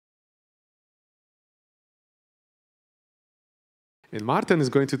And Maarten is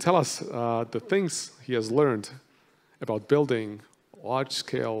going to tell us the things he has learned about building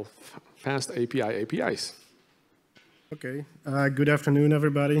large-scale FastAPI APIs. Okay, good afternoon,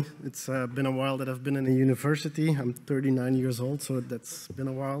 everybody. It's been a while that I've been in a university. I'm 39 years old, so that's been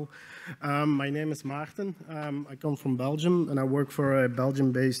a while. My name is Maarten. I come from Belgium, and I work for a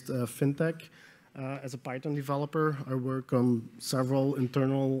Belgium-based fintech. As a Python developer, I work on several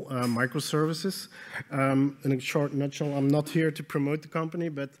internal microservices. In a short nutshell, I'm not here to promote the company,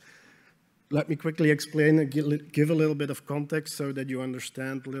 but let me quickly explain and give a little bit of context so that you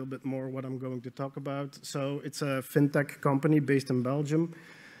understand a little bit more what I'm going to talk about. So it's a fintech company based in Belgium.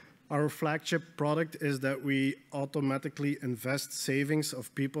 Our flagship product is that we automatically invest savings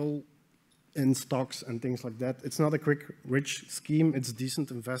of people in stocks and things like that. It's not a quick rich scheme. It's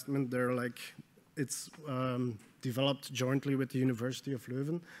decent investment. It's developed jointly with the University of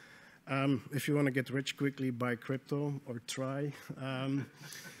Leuven. If you want to get rich quickly, buy crypto or try.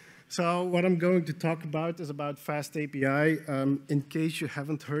 So what I'm going to talk about is about FastAPI. In case you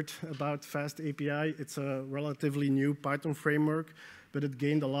haven't heard about FastAPI, it's a relatively new Python framework, but it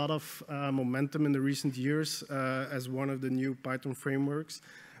gained a lot of momentum in the recent years as one of the new Python frameworks.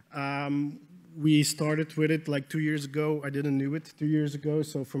 We started with it like 2 years ago. I didn't know it 2 years ago,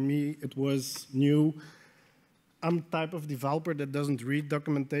 so for me it was new. I'm the type of developer that doesn't read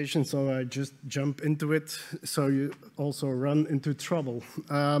documentation, so I just jump into it, so you also run into trouble.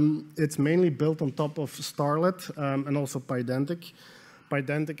 It's mainly built on top of Starlette and also Pydantic.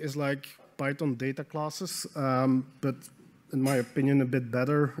 Pydantic is like Python data classes, but in my opinion, a bit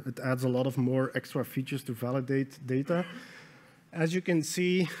better. It adds a lot of more extra features to validate data. As you can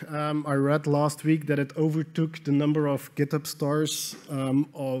see, I read last week that it overtook the number of GitHub stars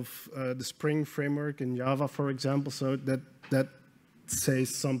of the Spring framework in Java, for example, so that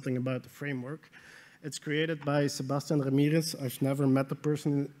says something about the framework. It's created by Sebastian Ramirez. I've never met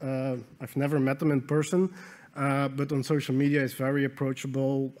him in person, but on social media he's very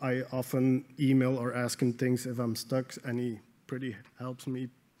approachable. I often email or ask him things if I'm stuck, and he pretty helps me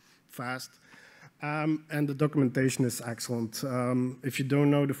fast. And the documentation is excellent. If you don't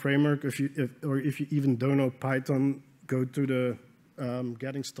know the framework, if you even don't know Python, go to the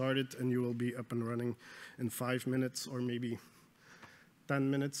getting started and you will be up and running in 5 minutes or maybe 10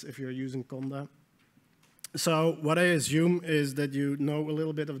 minutes if you're using Conda. So what I assume is that you know a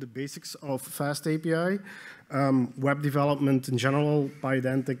little bit of the basics of FastAPI, web development in general,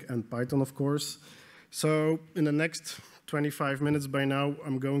 Pydantic, and Python, of course. So in the next 25 minutes by now,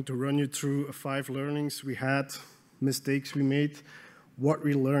 I'm going to run you through 5 learnings we had, mistakes we made, what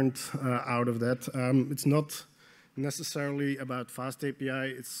we learned out of that. It's not necessarily about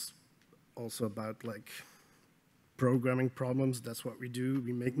FastAPI, it's also about like programming problems. That's what we do,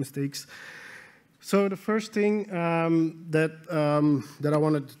 we make mistakes. So the first thing that I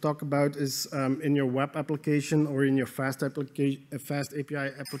wanted to talk about is in your web application or in your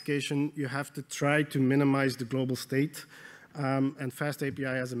FastAPI application, you have to try to minimize the global state. And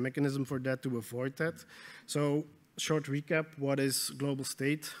FastAPI has a mechanism for that to avoid that. So short recap, what is global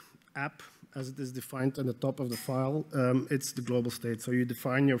state? App, as it is defined at the top of the file, it's the global state. So you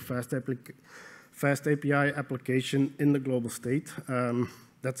define your FastAPI application in the global state.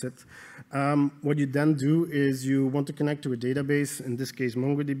 That's it. What you then do is you want to connect to a database, in this case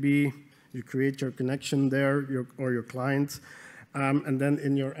MongoDB. You create your connection there, or your client. And then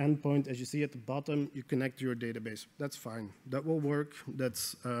in your endpoint, as you see at the bottom, you connect to your database. That's fine. That will work.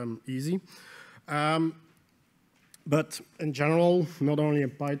 That's easy. But in general, not only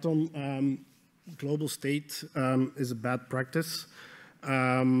in Python, global state is a bad practice.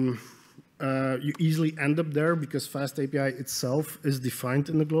 You easily end up there because FastAPI itself is defined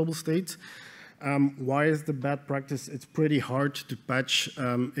in the global state. Why is the bad practice? It's pretty hard to patch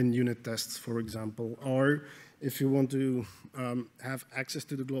in unit tests, for example. Or if you want to have access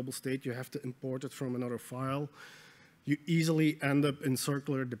to the global state, you have to import it from another file. You easily end up in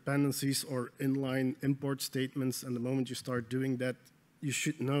circular dependencies or inline import statements. And the moment you start doing that, you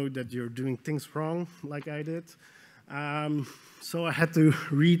should know that you're doing things wrong, like I did. So I had to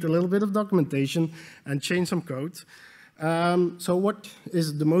read a little bit of documentation and change some code. So what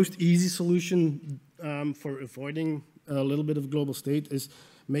is the most easy solution for avoiding a little bit of global state is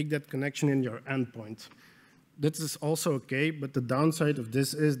make that connection in your endpoint. This is also okay, but the downside of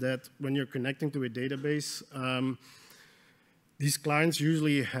this is that when you're connecting to a database, these clients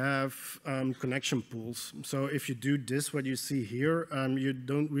usually have connection pools. So if you do this, what you see here, you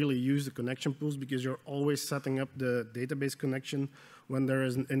don't really use the connection pools because you're always setting up the database connection when there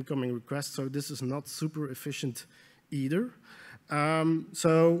is an incoming request. So this is not super efficient either.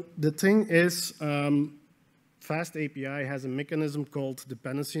 So the thing is, FastAPI has a mechanism called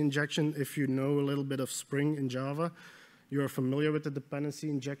dependency injection. If you know a little bit of Spring in Java, you're familiar with the dependency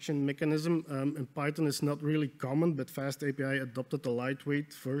injection mechanism. In Python, it's not really common, but FastAPI adopted a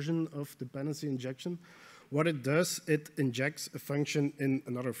lightweight version of dependency injection. What it does, it injects a function in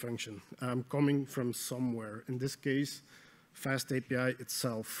another function coming from somewhere. In this case, FastAPI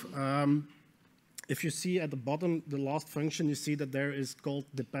itself. If you see at the bottom, the last function, you see that there is called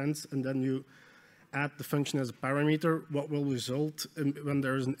depends, and then you add the function as a parameter. What will result when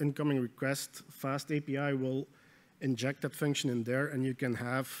there is an incoming request, FastAPI will inject that function in there, and you can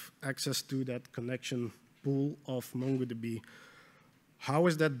have access to that connection pool of MongoDB. How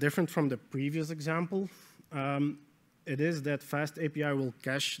is that different from the previous example? It is that FastAPI will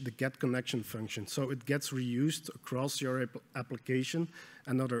cache the get connection function, so it gets reused across your application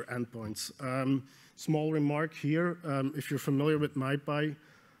and other endpoints. Small remark here, if you're familiar with MyPy,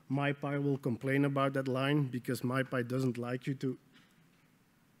 MyPy will complain about that line because MyPy doesn't like you to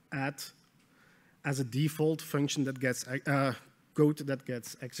add as a default function that gets code that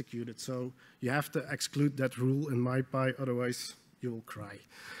gets executed. So you have to exclude that rule in MyPy, otherwise you will cry.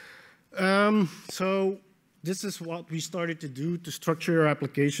 So this is what we started to do to structure your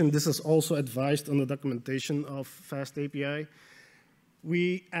application. This is also advised on the documentation of FastAPI.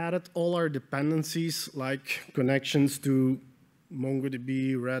 We added all our dependencies, like connections to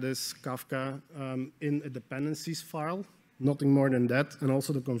MongoDB, Redis, Kafka, in a dependencies file, nothing more than that, and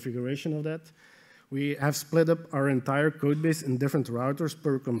also the configuration of that. We have split up our entire code base in different routers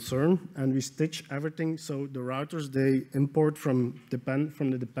per concern, and we stitch everything. So the routers, they import from the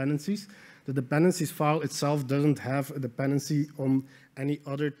dependencies. The dependencies file itself doesn't have a dependency on any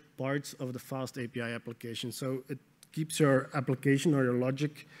other parts of the FastAPI application. So it keeps your application or your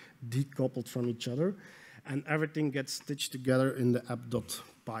logic decoupled from each other, and everything gets stitched together in the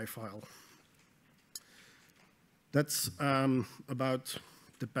app.py file. That's about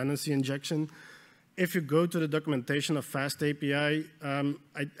dependency injection. If you go to the documentation of FastAPI,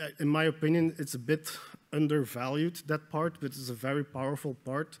 in my opinion, it's a bit undervalued, that part, but it's a very powerful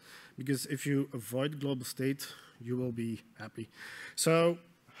part, because if you avoid global state, you will be happy. So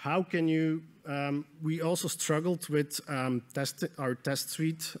how can you, we also struggled with our test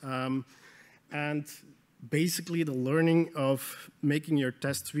suite, and basically the learning of making your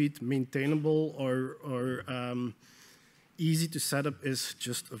test suite maintainable or easy to set up is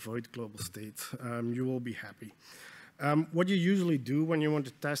just avoid global state. You will be happy. What you usually do when you want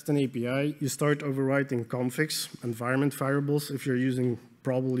to test an API, you start overwriting configs, environment variables. If you're using,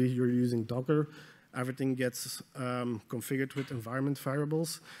 probably you're using Docker, everything gets configured with environment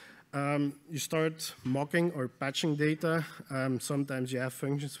variables. You start mocking or patching data. Sometimes you have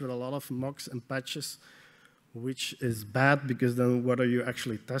functions with a lot of mocks and patches, which is bad because then what are you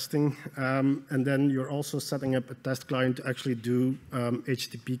actually testing? And then you're also setting up a test client to actually do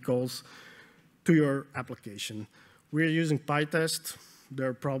HTTP calls to your application. We're using PyTest. There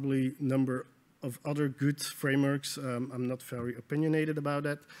are probably a number of other good frameworks. I'm not very opinionated about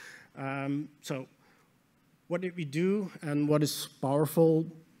that. So what did we do and what is powerful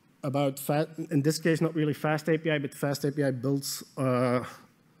about, in this case, not really FastAPI, but FastAPI builds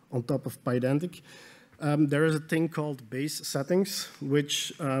on top of Pydantic. There is a thing called base settings,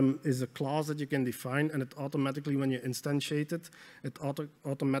 which is a class that you can define, and it automatically, when you instantiate it, it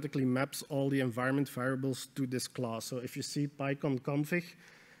automatically maps all the environment variables to this class. So if you see PyCon config,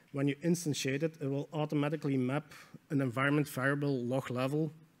 when you instantiate it, it will automatically map an environment variable log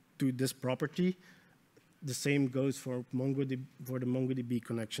level to this property. The same goes for MongoDB, for the MongoDB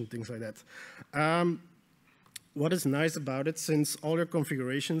connection, things like that. What is nice about it, since all your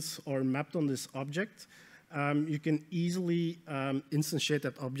configurations are mapped on this object, you can easily instantiate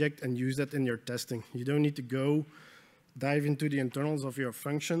that object and use that in your testing. You don't need to go dive into the internals of your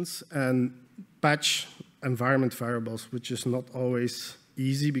functions and patch environment variables, which is not always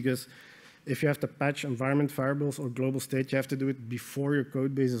easy, because if you have to patch environment variables or global state, you have to do it before your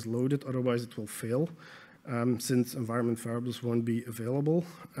code base is loaded, otherwise it will fail, since environment variables won't be available.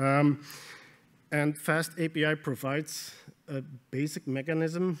 And FastAPI provides a basic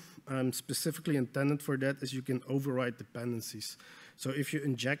mechanism specifically intended for that, is you can override dependencies. So if you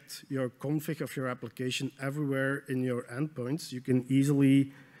inject your config of your application everywhere in your endpoints, you can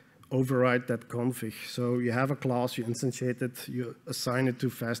easily override that config. So you have a class, you instantiate it, you assign it to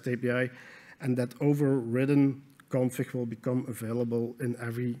FastAPI, and that overridden config will become available in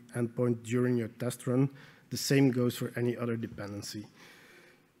every endpoint during your test run. The same goes for any other dependency.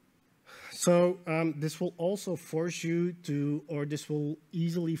 So this will also force you to, or this will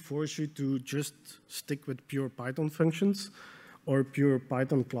easily force you to just stick with pure Python functions, or pure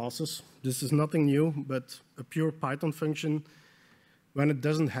Python classes. This is nothing new, but a pure Python function, when it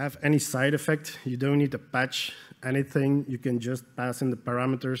doesn't have any side effect, you don't need to patch anything. You can just pass in the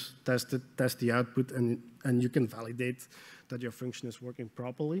parameters, test it, test the output, and you can validate that your function is working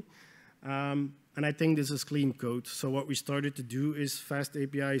properly. And I think this is clean code. So what we started to do is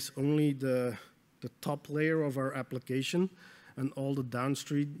FastAPI is only the top layer of our application, and all the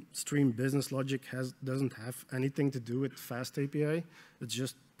downstream business logic doesn't have anything to do with FastAPI. It's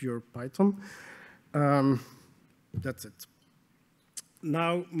just pure Python. That's it.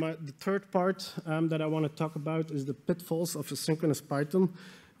 Now, the third part that I want to talk about is the pitfalls of asynchronous Python.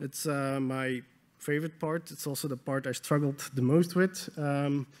 It's my favorite part. It's also the part I struggled the most with,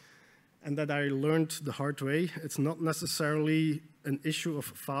 and that I learned the hard way. It's not necessarily an issue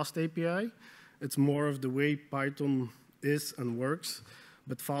of FastAPI. It's more of the way Python is and works.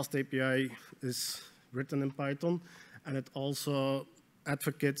 But FastAPI is written in Python, and it also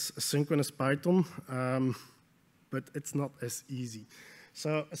advocates asynchronous Python, but it's not as easy.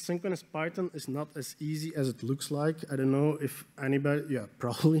 So asynchronous Python is not as easy as it looks like. I don't know if anybody, yeah,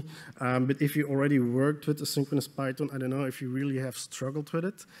 probably. But if you already worked with asynchronous Python, I don't know if you really have struggled with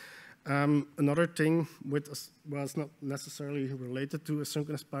it. Another thing with, well, it's not necessarily related to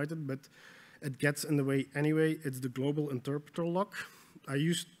asynchronous Python, but it gets in the way anyway. It's the global interpreter lock. I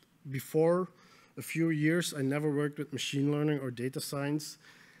used, before a few years, I never worked with machine learning or data science.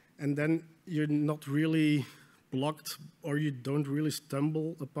 And then you're not really blocked, or you don't really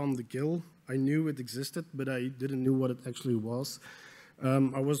stumble upon the GIL. I knew it existed, but I didn't know what it actually was.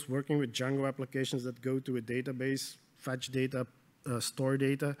 I was working with Django applications that go to a database, fetch data, store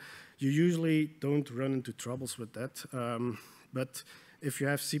data. You usually don't run into troubles with that. But if you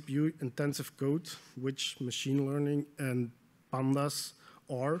have CPU-intensive code, which machine learning and pandas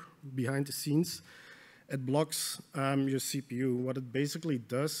are behind the scenes, it blocks your CPU. What it basically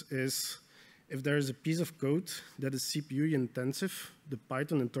does is, if there is a piece of code that is CPU intensive, the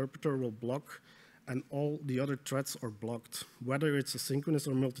Python interpreter will block, and all the other threads are blocked. Whether it's asynchronous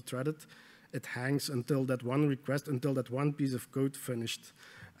or multi-threaded, it hangs until that one request, until that one piece of code finished.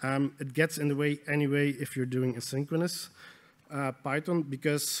 It gets in the way anyway if you're doing asynchronous Python,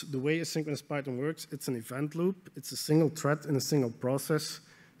 because the way asynchronous Python works, it's an event loop. It's a single thread in a single process.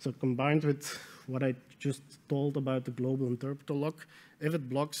 So combined with what I just told about the global interpreter lock, if it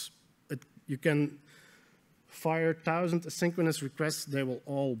blocks, you can fire 1,000 asynchronous requests, they will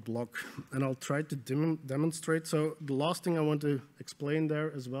all block. And I'll try to demonstrate. So the last thing I want to explain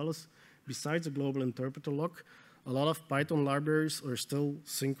there as well is, besides the global interpreter lock, a lot of Python libraries are still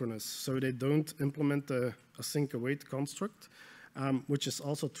synchronous. So they don't implement the async await construct, which is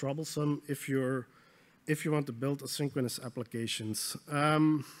also troublesome if you want to build asynchronous applications.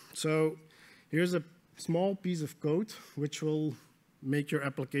 So here's a small piece of code which will make your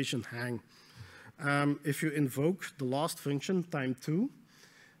application hang. If you invoke the last function, time2,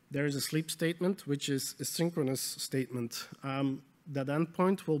 there is a sleep statement, which is a synchronous statement. That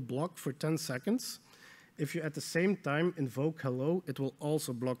endpoint will block for 10 seconds. If you at the same time invoke hello, it will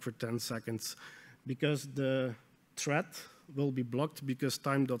also block for 10 seconds, because the thread will be blocked because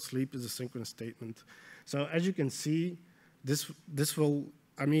time.sleep is a synchronous statement. So as you can see, this will,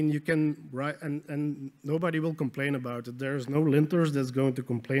 I mean, you can write, and nobody will complain about it. There's no linters that's going to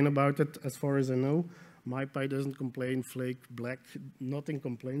complain about it, as far as I know. MyPy doesn't complain, Flake, Black, nothing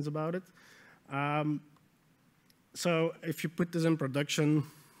complains about it. So if you put this in production,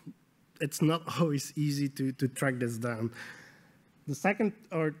 it's not always easy to track this down. The second,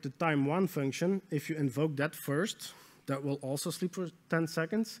 or the time1 function, if you invoke that first, that will also sleep for 10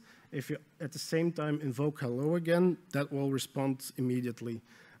 seconds. If you at the same time invoke hello again, that will respond immediately.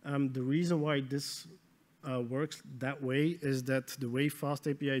 The reason why this works that way is that the way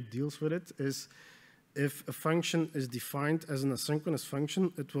FastAPI deals with it is, if a function is defined as an asynchronous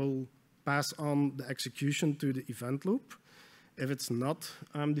function, it will pass on the execution to the event loop. If it's not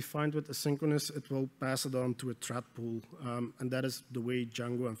defined with asynchronous, it will pass it on to a thread pool. And that is the way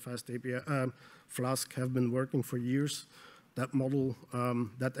Django and FastAPI, Flask have been working for years. That model,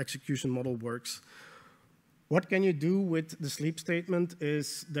 that execution model works. What can you do with the sleep statement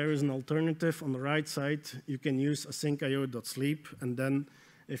is, there is an alternative on the right side. You can use async.io.sleep, and then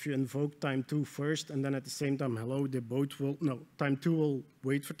if you invoke time2 first, and then at the same time hello, they both will, no, time2 will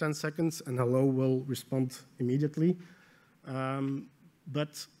wait for 10 seconds, and hello will respond immediately.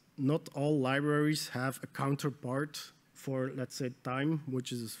 But not all libraries have a counterpart for, let's say, time,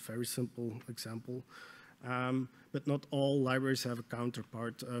 which is a very simple example. But not all libraries have a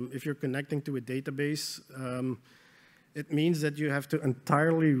counterpart. If you're connecting to a database, It means that you have to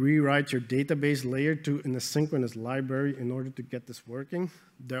entirely rewrite your database layer to an asynchronous library in order to get this working.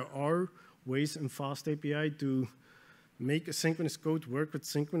 There are ways in FastAPI to make asynchronous code work with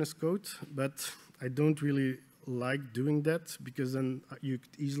synchronous code, but I don't really like doing that because then you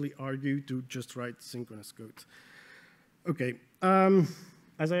could easily argue to just write synchronous code. Okay,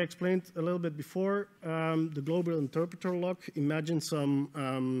 as I explained a little bit before, the global interpreter lock, imagine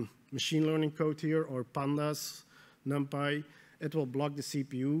some machine learning code here or pandas, NumPy, it will block the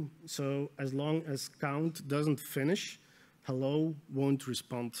CPU. So as long as count doesn't finish, hello won't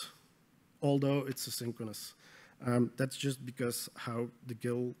respond, although it's asynchronous. That's just because how the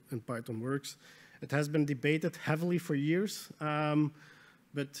GIL in Python works. It has been debated heavily for years,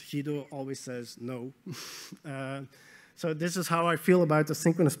 but Guido always says no. So this is how I feel about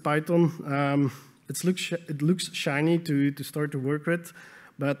asynchronous Python. It looks shiny to start to work with,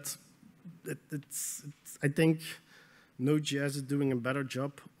 but I think Node.js is doing a better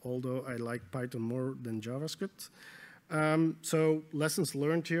job, although I like Python more than JavaScript. So lessons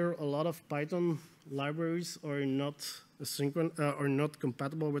learned here, a lot of Python libraries are not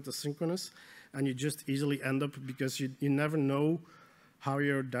compatible with asynchronous, and you just easily end up because you never know how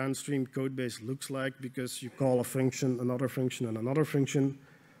your downstream code base looks like because you call a function, another function, and another function.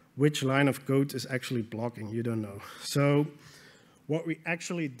 Which line of code is actually blocking? You don't know. So what we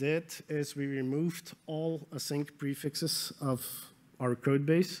actually did is we removed all async prefixes of our code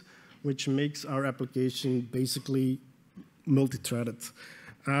base, which makes our application basically multi-threaded.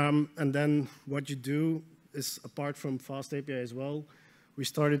 And then what you do is, apart from FastAPI as well, we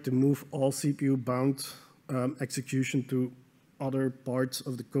started to move all CPU-bound execution to other parts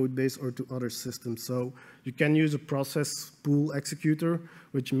of the code base or to other systems. So you can use a process pool executor,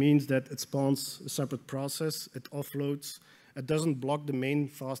 which means that it spawns a separate process, it offloads, it doesn't block the main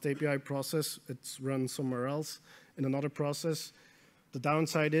FastAPI process, it's run somewhere else in another process. The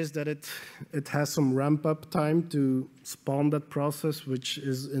downside is that it has some ramp-up time to spawn that process, which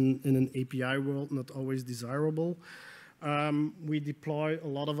is in an API world not always desirable. We deploy a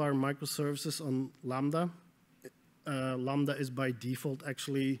lot of our microservices on Lambda. Lambda is by default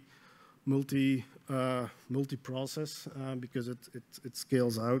actually multi-process because it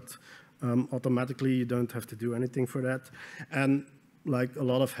scales out automatically. You don't have to do anything for that. And like a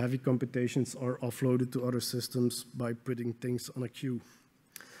lot of heavy computations are offloaded to other systems by putting things on a queue.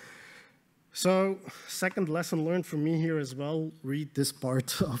 So second lesson learned for me here as well, read this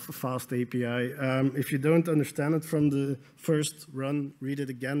part of FastAPI. If you don't understand it from the first run, read it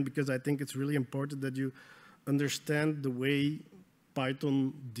again, because I think it's really important that you understand the way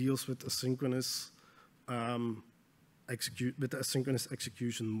Python deals with asynchronous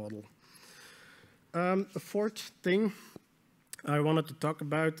execution model. A fourth thing I wanted to talk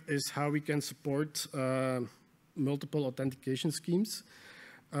about is how we can support multiple authentication schemes.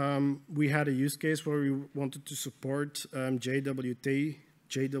 We had a use case where we wanted to support JWT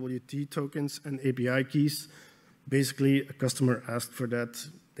tokens and API keys. Basically, a customer asked for that.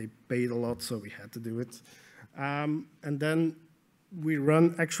 They paid a lot, so we had to do it. And then we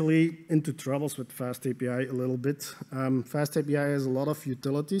run actually into troubles with FastAPI a little bit. FastAPI has a lot of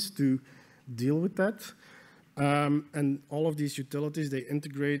utilities to deal with that. And all of these utilities, they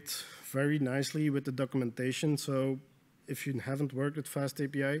integrate very nicely with the documentation. So if you haven't worked with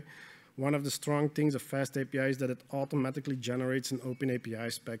FastAPI, one of the strong things of FastAPI is that it automatically generates an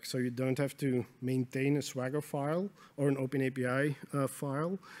OpenAPI spec. So you don't have to maintain a Swagger file or an OpenAPI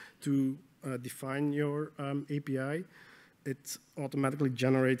file to define your API. It automatically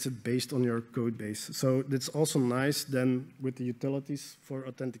generates it based on your code base. So it's also nice then with the utilities for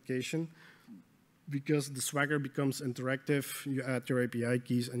authentication, because the Swagger becomes interactive, you add your API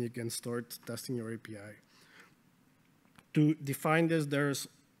keys and you can start testing your API. To define this, there's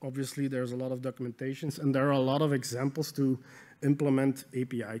a lot of documentations, and there are a lot of examples to implement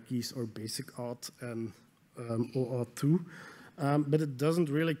API keys or basic auth and OAuth 2. But it doesn't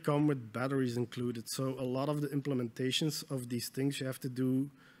really come with batteries included. So a lot of the implementations of these things you have to do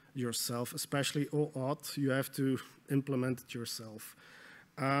yourself, especially OAuth, you have to implement it yourself.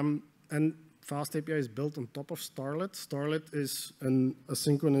 And FastAPI is built on top of Starlette. Starlette is an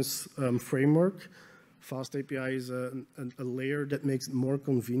asynchronous framework. FastAPI is a layer that makes it more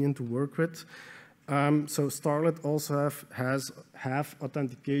convenient to work with. So Starlette also has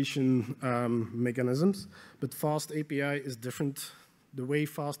authentication mechanisms, but FastAPI is different. The way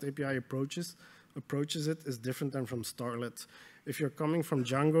FastAPI approaches approaches it is different than from Starlette. If you're coming from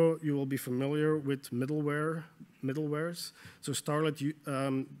Django, you will be familiar with middlewares. So Starlette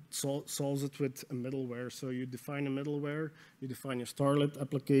solves it with a middleware. So you define a middleware, you define your Starlette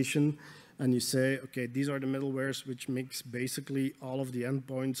application, and you say, okay, these are the middlewares which makes basically all of the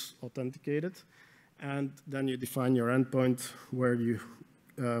endpoints authenticated. And then you define your endpoint where you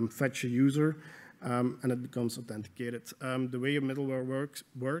fetch a user, and it becomes authenticated. The way your middleware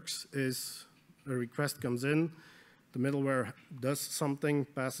works is a request comes in, the middleware does something,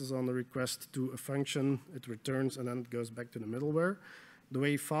 passes on the request to a function, it returns, and then it goes back to the middleware. The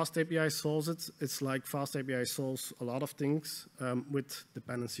way FastAPI solves it, it's like FastAPI solves a lot of things with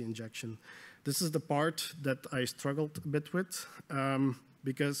dependency injection. This is the part that I struggled a bit with,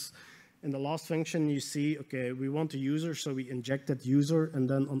 because in the last function you see, okay, we want a user, so we inject that user, and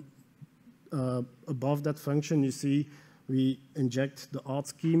then on, above that function you see we inject the auth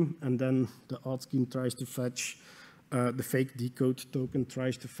scheme, and then the auth scheme tries to fetch the fake decode token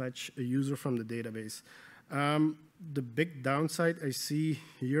tries to fetch a user from the database. The big downside I see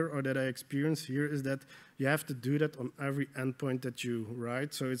here, or that I experience here, is that you have to do that on every endpoint that you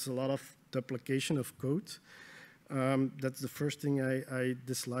write. So it's a lot of duplication of code. That's the first thing I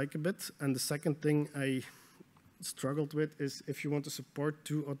dislike a bit. And the second thing I struggled with is if you want to support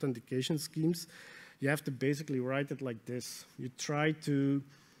 2 authentication schemes, you have to basically write it like this. You try to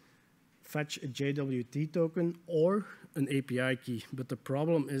fetch a JWT token or an API key. But the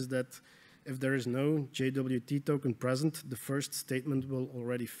problem is that if there is no JWT token present, the first statement will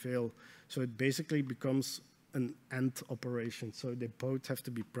already fail. So it basically becomes an AND operation. So they both have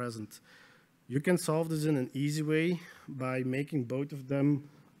to be present. You can solve this in an easy way by making both of them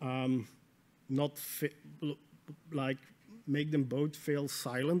make them both fail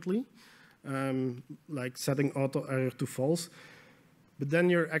silently, like setting auto error to false. But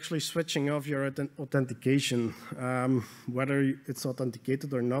then you're actually switching off your authentication. Whether it's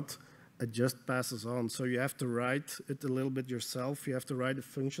authenticated or not, it just passes on. So you have to write it a little bit yourself. You have to write a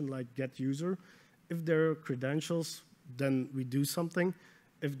function like getUser. If there are credentials, then we do something.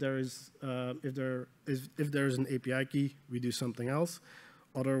 If there is an API key, we do something else.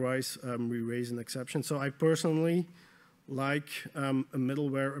 Otherwise, we raise an exception. So I personally like a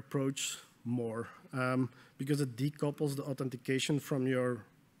middleware approach more, because it decouples the authentication from your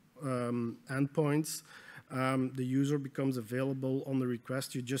endpoints. The user becomes available on the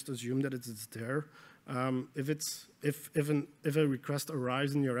request. You just assume that it's there. If a request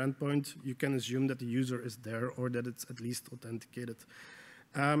arrives in your endpoint, you can assume that the user is there or that it's at least authenticated.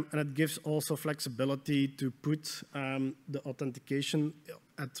 And it gives also flexibility to put the authentication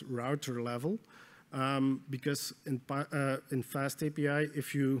at router level, because in FastAPI,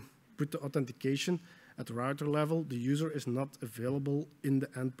 if you put the authentication at router level, the user is not available in the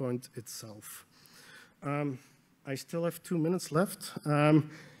endpoint itself. I still have 2 minutes left.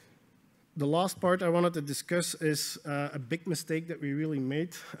 The last part I wanted to discuss is a big mistake that we really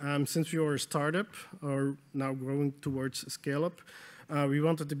made. Since we were a startup, or now growing towards scale-up, we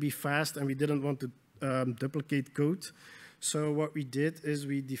wanted to be fast and we didn't want to duplicate code. So what we did is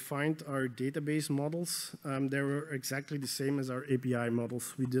we defined our database models. They were exactly the same as our API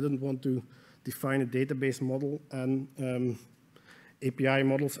models. We didn't want to define a database model and API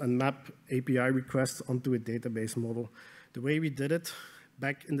models and map API requests onto a database model. The way we did it,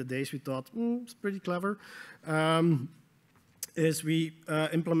 back in the days we thought, it's pretty clever, is we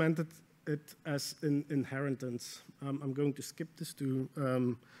implemented it as an inheritance. I'm going to skip this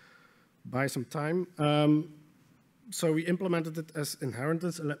to buy some time. So we implemented it as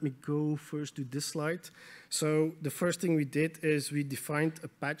inheritance, and let me go first to this slide. So the first thing we did is we defined a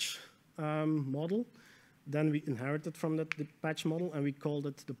patch model. Then we inherited from that the patch model, and we called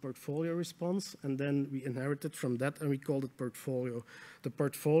it the portfolio response. And then we inherited from that, and we called it portfolio. The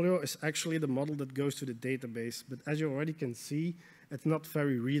portfolio is actually the model that goes to the database. But as you already can see, it's not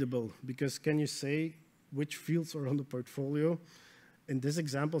very readable, because can you say which fields are on the portfolio? In this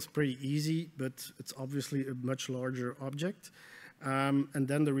example, it's pretty easy, but it's obviously a much larger object. And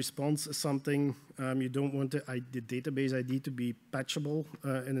then the response is something you don't want the database ID to be patchable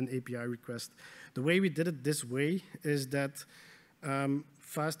in an API request. The way we did it this way is that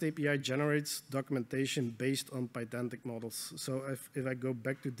FastAPI generates documentation based on Pydantic models. So if I go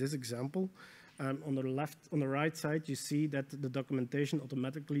back to this example, on the right side, you see that the documentation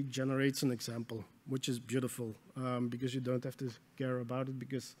automatically generates an example, which is beautiful because you don't have to care about it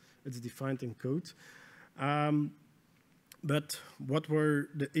because it's defined in code. But what were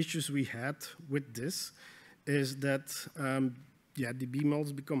the issues we had with this is that, DB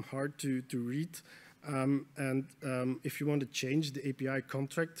models become hard to read. And if you want to change the API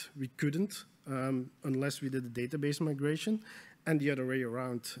contract, we couldn't unless we did a database migration, and the other way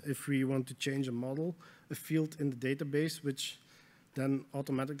around. If we want to change a model, a field in the database, which then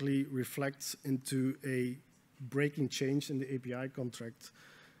automatically reflects into a breaking change in the API contract.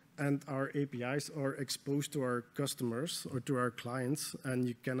 And our APIs are exposed to our customers or to our clients, and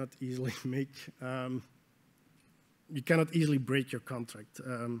you cannot easily break your contract.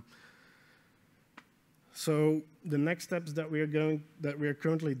 So the next steps that we are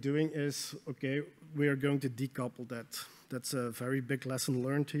currently doing is, okay, we are going to decouple that. That's a very big lesson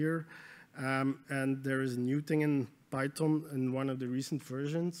learned here. And there is a new thing in Python in one of the recent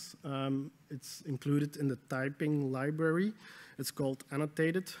versions. It's included in the typing library. It's called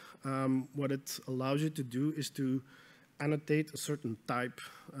annotated. What it allows you to do is to annotate a certain type.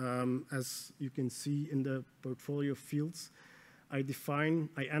 As you can see in the portfolio fields, I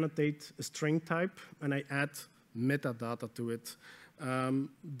annotate a string type, and I add metadata to it.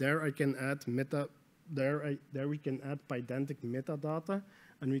 There I can add there we can add Pydantic metadata,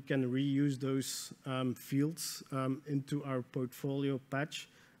 and we can reuse those fields into our portfolio patch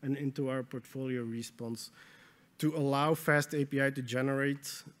and into our portfolio response to allow FastAPI to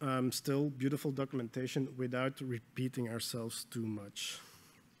generate still beautiful documentation without repeating ourselves too much.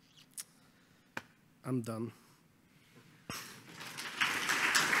 I'm done.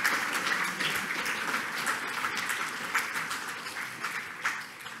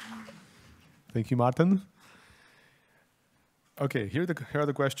 Thank you, Maarten. Okay, here are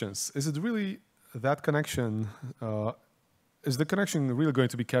the questions. Is it really that connection? Is the connection really going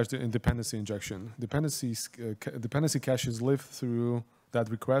to be cached in dependency injection? Dependency caches live through that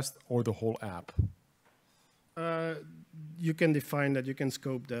request or the whole app? You can define that. You can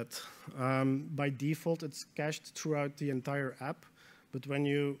scope that. By default, it's cached throughout the entire app. But when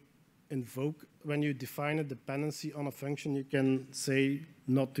you define a dependency on a function, you can say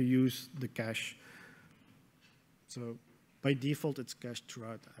not to use the cache. So by default, it's cached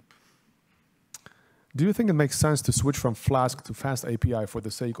throughout the app. Do you think it makes sense to switch from Flask to FastAPI for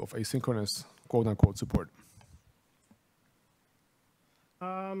the sake of asynchronous quote-unquote support?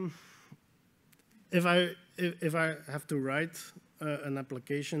 If I have to write an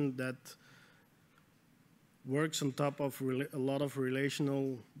application that works on top of a lot of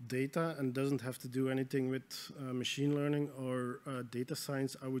relational data and doesn't have to do anything with machine learning or data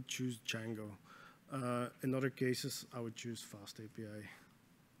science, I would choose Django. In other cases, I would choose FastAPI.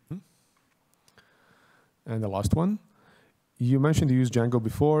 And the last one, you mentioned you used Django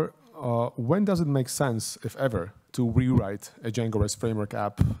before. When does it make sense, if ever, to rewrite a Django REST framework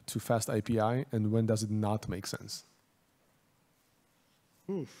app to FastAPI, and when does it not make sense?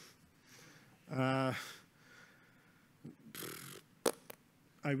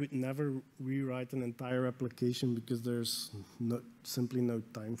 I would never rewrite an entire application because there's simply no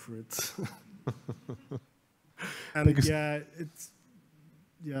time for it. And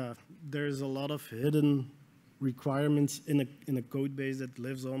there's a lot of hidden requirements in a code base that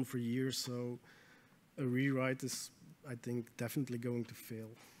lives on for years. So a rewrite is, I think, definitely going to fail.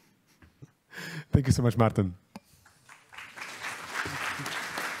 Thank you so much, Maarten.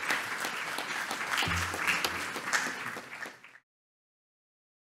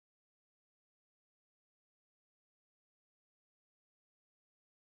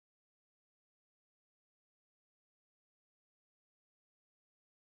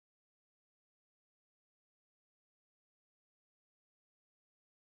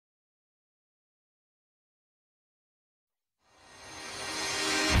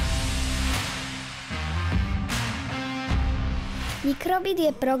 Mikrobit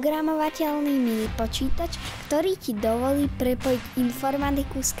je programovateľný mini počítač, ktorý ti dovolí prepojiť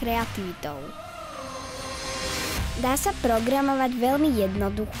informatiku s kreativitou. Dá sa programovať veľmi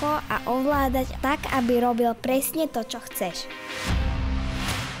jednoducho a ovládať tak, aby robil presne to, čo chceš.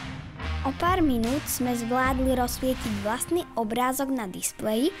 O pár minút sme zvládli rozsvietiť vlastný obrázok na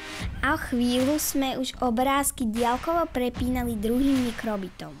displeji a o chvíľu sme už obrázky diaľkovo prepínali druhým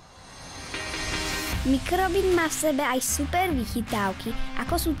mikrobitom. Mikrobit má v sebe aj super vychytávky,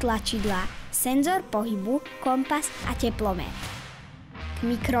 ako sú tlačidlá, senzor pohybu, kompas a teplomer. K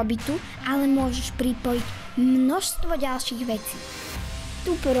mikrobitu ale môžeš pripojiť množstvo ďalších vecí.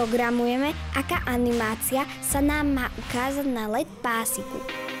 Tu programujeme, aká animácia sa nám má ukázať na LED pásiku.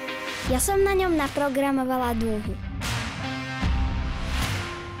 Ja som na ňom naprogramovala dúhu.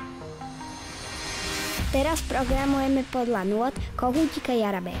 Teraz programujeme podľa nôd kohútika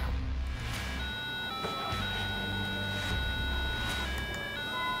Jarabého.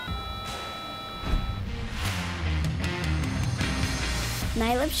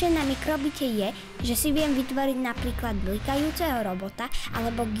 Najlepšie na mikrobite je, že si viem vytvoriť napríklad blikajúceho robota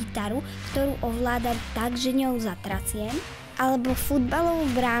alebo gitaru, ktorú ovládam tak, že ňou zatraciem, alebo futbalovú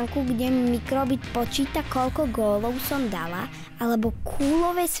bránku, kde mi mikrobit počíta, koľko gólov som dala, alebo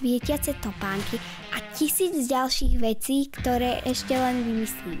kúlové svietiace topánky a 1000 ďalších vecí, ktoré ešte len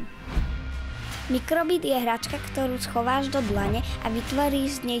vymyslím. Mikrobit je hračka, ktorú schováš do dlane a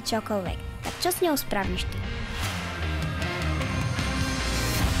vytvoríš z nej čokoľvek. Tak čo s ňou spravíš ty?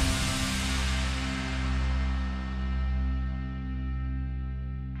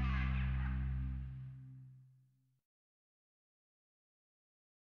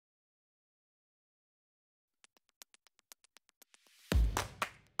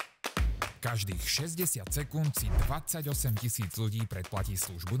 Každých 60 sekúnd si 28 000 ľudí predplatí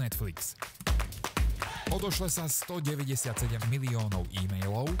službu Netflix. Odošle sa 197 miliónov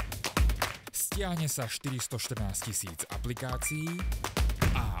e-mailov, stiahne sa 414 000 aplikácií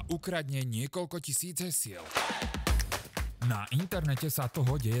a ukradne niekoľko tisíc hesiel. Na internete sa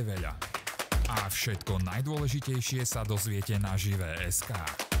toho deje veľa. A všetko najdôležitejšie sa dozviete na Živé.sk.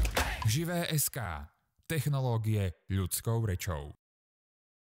 Živé.sk. Technológie ľudskou rečou.